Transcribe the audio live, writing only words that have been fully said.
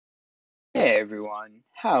everyone,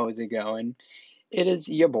 how is it going? It is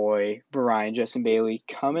your boy, Brian Justin Bailey,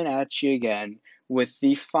 coming at you again with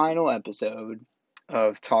the final episode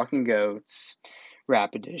of Talking Goats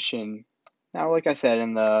Rap Edition. Now, like I said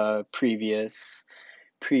in the previous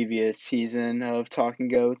season of Talking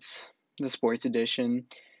Goats, the Sports Edition,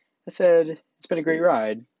 I said it's been a great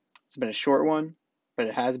ride. It's been a short one, but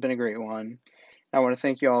it has been a great one. I want to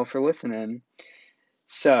thank you all for listening.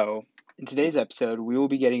 So, in today's episode, we will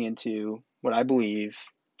be getting into what I believe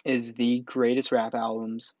is the greatest rap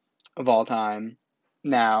albums of all time.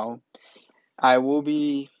 Now, I will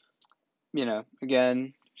be,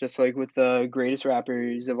 again, just like with the greatest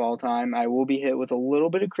rappers of all time, I will be hit with a little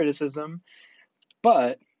bit of criticism,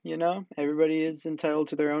 but, everybody is entitled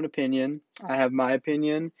to their own opinion. I have my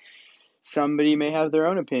opinion. Somebody may have their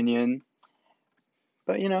own opinion,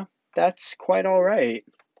 but, that's quite all right.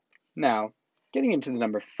 Now, getting into the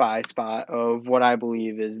number 5 spot of what I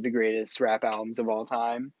believe is the greatest rap albums of all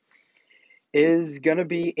time is gonna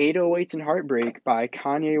be 808s and Heartbreak by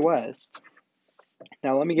Kanye West.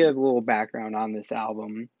 Now, let me give a little background on this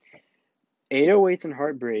album. 808s and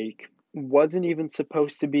Heartbreak wasn't even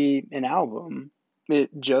supposed to be an album. It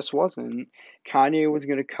just wasn't. Kanye was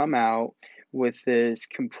gonna come out with this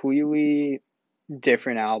completely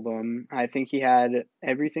different album. I think he had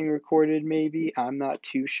everything recorded, maybe. I'm not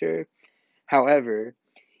too sure. However,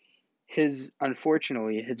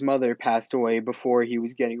 unfortunately, his mother passed away before he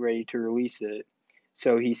was getting ready to release it.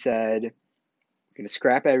 So he said, "We're gonna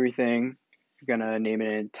scrap everything. We're gonna name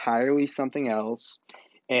it entirely something else."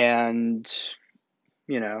 And,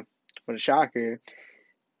 what a shocker.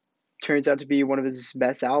 Turns out to be one of his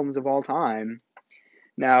best albums of all time.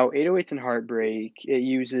 Now, 808s and Heartbreak, it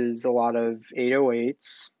uses a lot of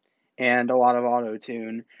 808s and a lot of auto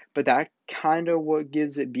tune, but that kind of what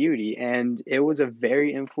gives it beauty. And it was a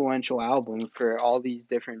very influential album for all these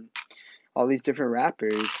different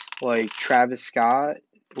rappers like Travis Scott,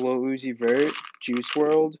 Lil Uzi Vert, Juice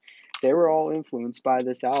World. They were all influenced by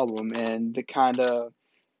this album and the kind of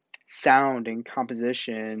sound and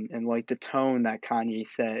composition and like the tone that Kanye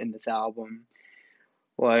set in this album.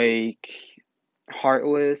 Like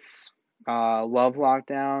Heartless, Love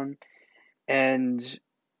Lockdown, and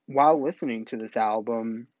while listening to this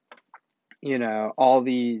album, all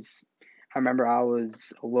these. I remember I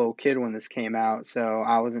was a little kid when this came out, so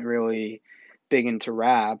I wasn't really big into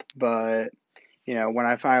rap, but when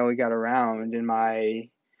I finally got around in my,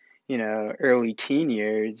 early teen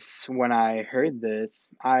years, when I heard this,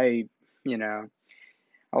 you know,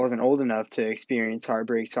 I wasn't old enough to experience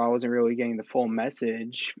heartbreak, so I wasn't really getting the full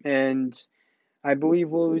message. And I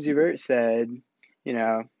believe Lil Uzi Vert said,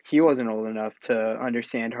 he wasn't old enough to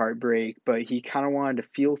understand heartbreak, but he kind of wanted to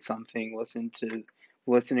feel something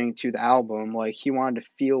listening to the album. Like he wanted to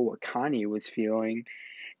feel what Kanye was feeling.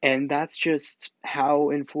 And that's just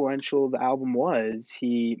how influential the album was.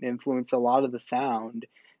 He influenced a lot of the sound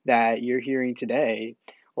that you're hearing today.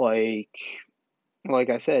 Like like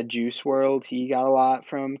I said, Juice World, he got a lot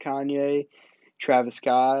from Kanye. Travis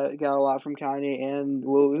Scott got a lot from Kanye, and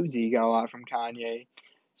Lil Uzi got a lot from Kanye.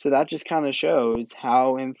 So that just kind of shows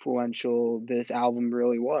how influential this album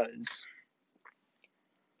really was.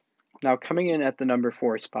 Now, coming in at the number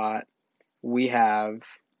 4 spot, we have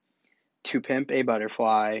To Pimp a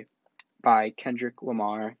Butterfly by Kendrick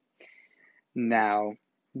Lamar. Now,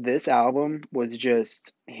 this album was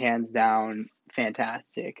just hands down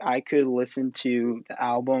fantastic. I could listen to the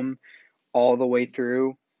album all the way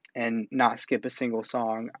through and not skip a single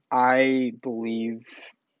song. I believe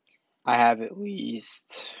I have at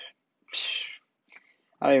least,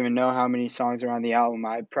 I don't even know how many songs are on the album.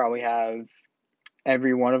 I probably have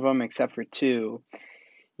every one of them except for two.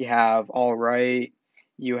 You have All Right,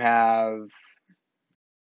 you have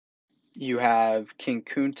King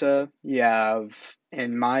Kunta, you have,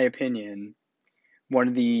 in my opinion, one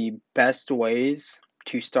of the best ways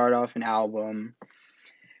to start off an album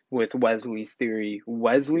with Wesley's Theory.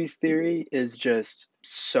 Wesley's Theory is just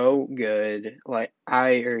so good. Like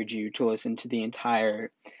I urge you to listen to the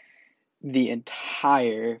entire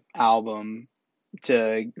album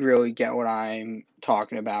to really get what I'm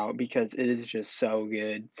talking about because it is just so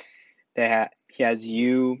good. He has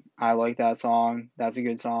You. I like that song. That's a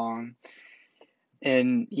good song.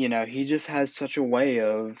 And he just has such a way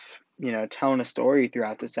of telling a story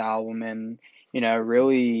throughout this album and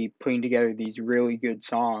really putting together these really good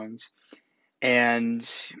songs. And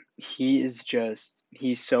he's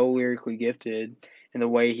so lyrically gifted in the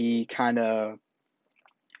way he kind of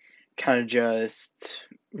just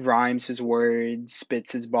rhymes his words,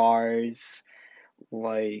 spits his bars.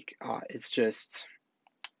 Like it's just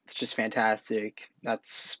fantastic.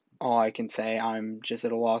 That's all I can say. I'm just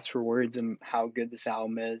at a loss for words and how good this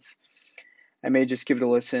album is. I may just give it a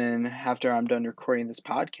listen after I'm done recording this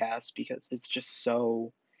podcast because it's just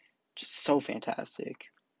so fantastic.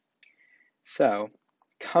 So,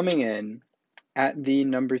 coming in at the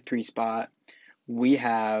number 3 spot, we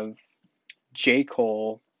have J.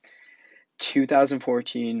 Cole,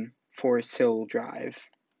 2014 Forest Hill Drive.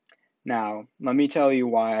 Now, let me tell you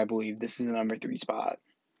why I believe this is the number 3 spot.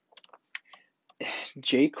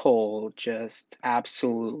 J. Cole just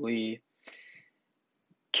absolutely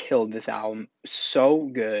killed this album. So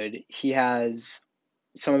good. He has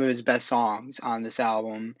some of his best songs on this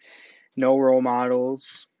album. No Role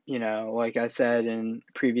Models, like I said in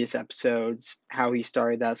previous episodes, how he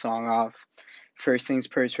started that song off. First things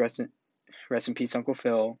first, rest in peace, Uncle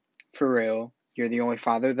Phil. For real, you're the only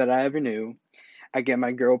father that I ever knew. I get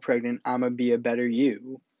my girl pregnant, I'ma be a better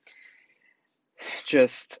you.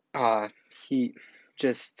 Just, he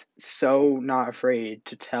just so not afraid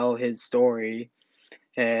to tell his story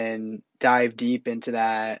and dive deep into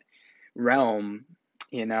that realm,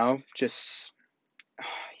 just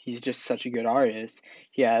he's just such a good artist.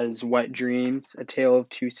 He has Wet Dreams, A Tale of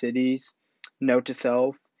Two Cities, Note to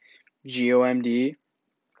Self, GOMD,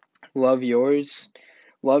 Love Yours.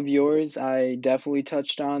 Love Yours, I definitely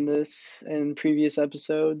touched on this in previous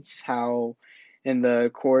episodes. How in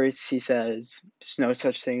the chorus he says, "There's no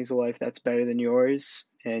such thing as a life that's better than yours."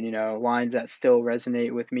 And, lines that still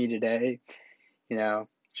resonate with me today.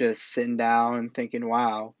 Just sitting down and thinking,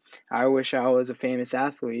 wow, I wish I was a famous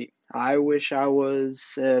athlete. I wish I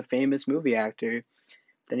was a famous movie actor.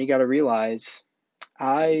 Then you got to realize,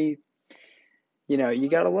 I, you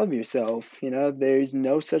got to love yourself. There's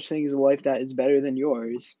no such thing as a life that is better than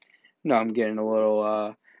yours. No, I'm getting a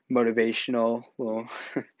little motivational,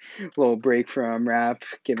 little break from rap,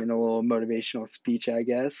 giving a little motivational speech, I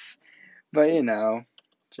guess. But,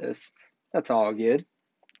 just that's all good.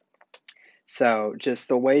 So just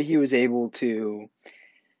the way he was able to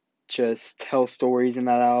just tell stories in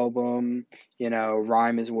that album,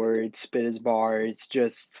 rhyme his words, spit his bars,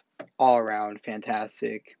 just all around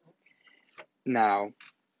fantastic. Now,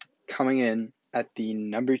 coming in at the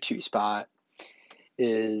number 2 spot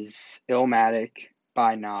is Illmatic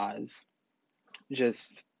by Nas.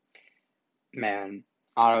 Just, man,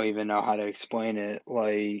 I don't even know how to explain it.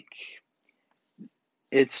 Like,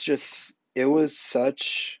 it's just, it was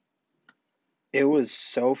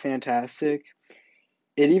so fantastic.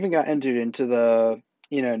 It even got entered into the,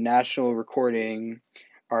 National Recording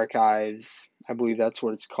Archives. I believe that's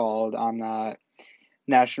what it's called. I'm not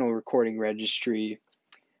National Recording Registry.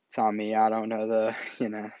 It's on me. I don't know the,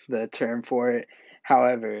 the term for it.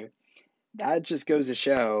 However, that just goes to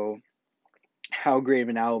show how great of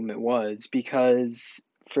an album it was, because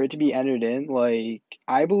for it to be entered in, like,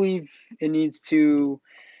 I believe it needs to,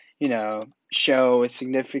 show a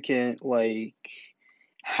significant, like,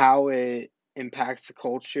 how it impacts the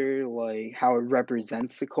culture, like how it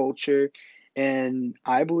represents the culture. And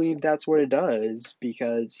I believe that's what it does,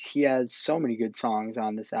 because he has so many good songs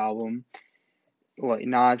on this album. Like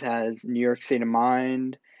Nas has New York State of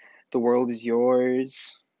Mind, The World Is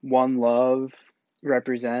Yours, One Love,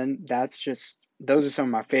 Represent. Those are some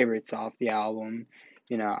of my favorites off the album.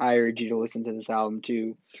 I urge you to listen to this album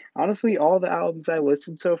too. Honestly, all the albums I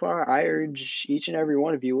listened so far, I urge each and every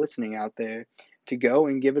one of you listening out there to go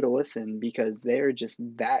and give it a listen, because they are just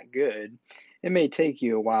that good. It may take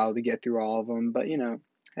you a while to get through all of them, but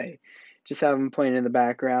hey, just have them playing in the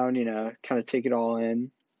background, kind of take it all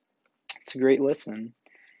in. It's a great listen.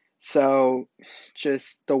 So,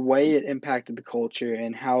 just the way it impacted the culture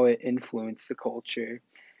and how it influenced the culture,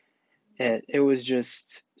 it was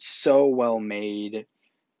just so well made.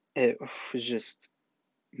 It was just,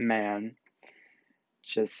 man,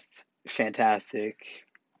 just fantastic.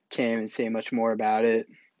 Can't even say much more about it.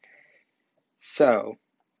 So,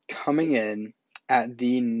 coming in at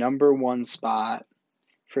the number 1 spot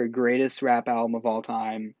for greatest rap album of all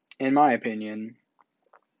time, in my opinion,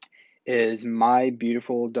 is My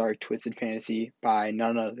Beautiful Dark Twisted Fantasy by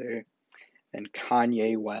none other than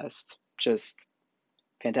Kanye West. Just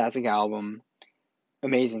fantastic album,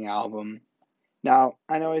 amazing album. Now,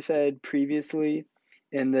 I know I said previously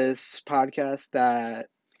in this podcast that,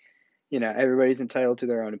 everybody's entitled to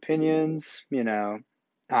their own opinions.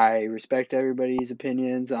 I respect everybody's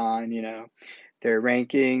opinions on, their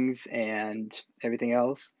rankings and everything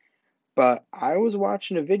else. But I was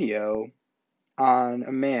watching a video on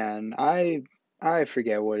a man. I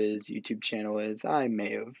forget what his YouTube channel is. I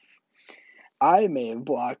may have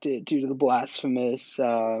blocked it due to the blasphemous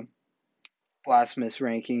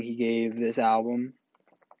ranking he gave this album.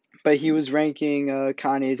 But he was ranking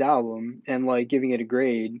Kanye's album and like giving it a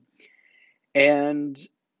grade. And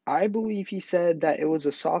I believe he said that it was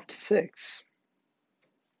a soft six.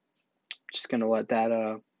 Just gonna let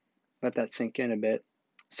that sink in a bit.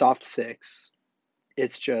 Soft six.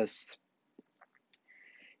 It's just,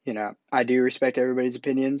 I do respect everybody's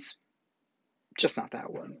opinions, just not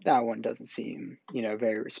that one. That one doesn't seem,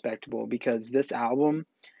 very respectable because this album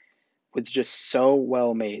was just so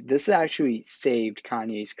well made. This actually saved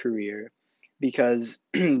Kanye's career because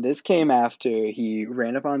this came after he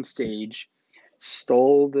ran up on stage,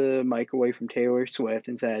 stole the mic away from Taylor Swift,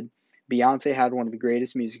 and said, Beyonce had one of the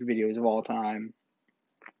greatest music videos of all time.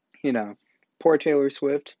 You know, poor Taylor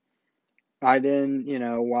Swift. I didn't,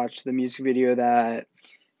 watch the music video that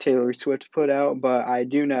Taylor Swift put out, but I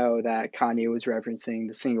do know that Kanye was referencing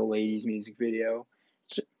the Single Ladies music video.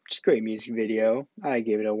 It's a great music video. I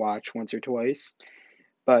gave it a watch once or twice.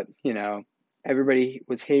 But, everybody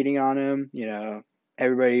was hating on him.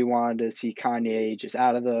 Everybody wanted to see Kanye just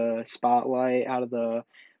out of the spotlight, out of the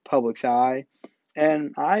public's eye.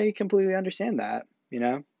 And I completely understand that, you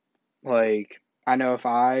know? Like, I know if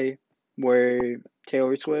I were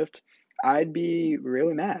Taylor Swift, I'd be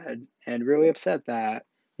really mad and really upset that,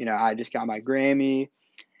 I just got my Grammy,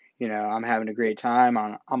 I'm having a great time,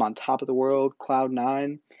 I'm on top of the world, cloud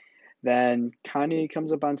nine. Then Kanye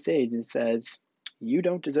comes up on stage and says, "You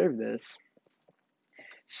don't deserve this."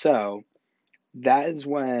 So that is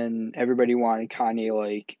when everybody wanted Kanye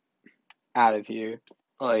like out of here.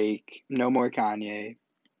 Like, no more Kanye,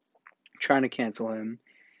 trying to cancel him.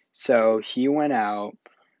 So he went out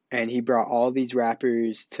and he brought all these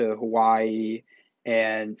rappers to Hawaii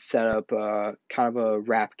and set up a kind of a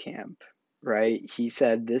rap camp, right? He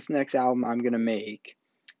said, This next album I'm going to make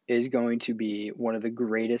is going to be one of the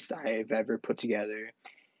greatest I've ever put together.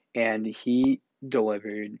 And he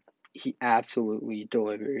delivered. He absolutely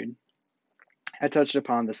delivered. I touched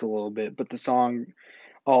upon this a little bit, but the song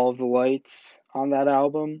All of the Lights on that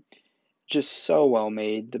album, just so well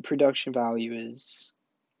made. The production value is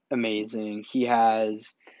amazing. He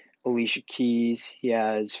has Alicia Keys, he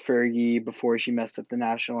has Fergie before she messed up the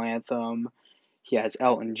national anthem, he has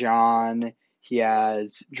Elton John, he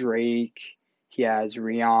has Drake, he has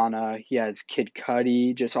Rihanna, he has Kid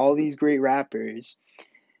Cudi, just all these great rappers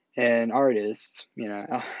and artists.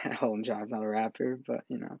 Elton John's not a rapper, but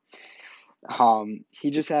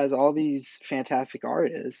he just has all these fantastic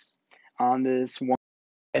artists on this one,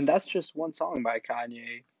 and that's just one song by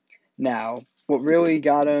Kanye. Now, what really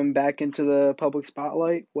got him back into the public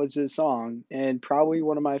spotlight was his song, and probably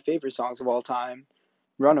one of my favorite songs of all time,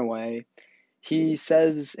 Runaway. He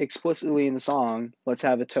says explicitly in the song, let's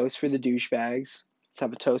have a toast for the douchebags, let's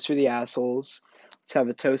have a toast for the assholes, let's have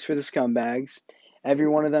a toast for the scumbags, every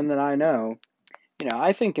one of them that I know.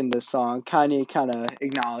 I think in this song, Kanye kind of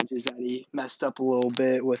acknowledges that he messed up a little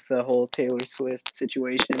bit with the whole Taylor Swift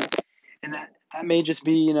situation, and that may just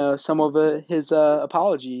be, some of his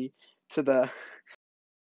apology to the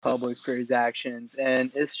public for his actions,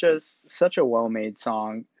 and it's just such a well-made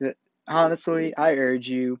song. Honestly, I urge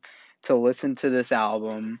you to listen to this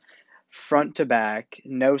album front to back,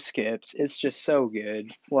 no skips. It's just so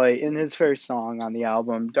good. Like in his first song on the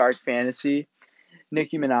album, Dark Fantasy,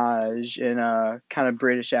 Nicki Minaj, in a kind of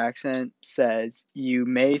British accent, says, You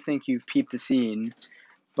may think you've peeped the scene,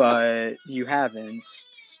 but you haven't.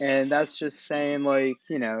 And that's just saying, like,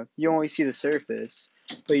 you only see the surface,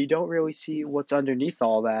 but you don't really see what's underneath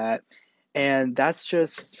all that. And that's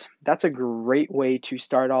a great way to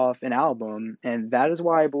start off an album. And that is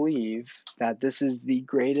why I believe that this is the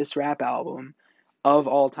greatest rap album of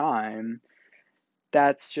all time.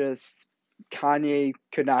 That's just, Kanye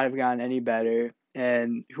could not have gotten any better.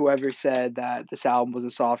 And whoever said that this album was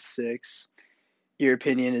a soft six, your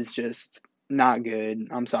opinion is just not good.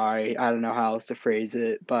 I'm sorry. I don't know how else to phrase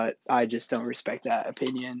it, but I just don't respect that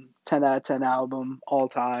opinion. 10 out of 10 album, all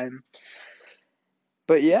time.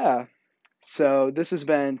 But yeah, so this has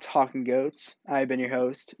been Talking Goats. I've been your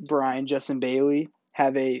host, Brian Justin Bailey.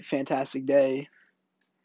 Have a fantastic day.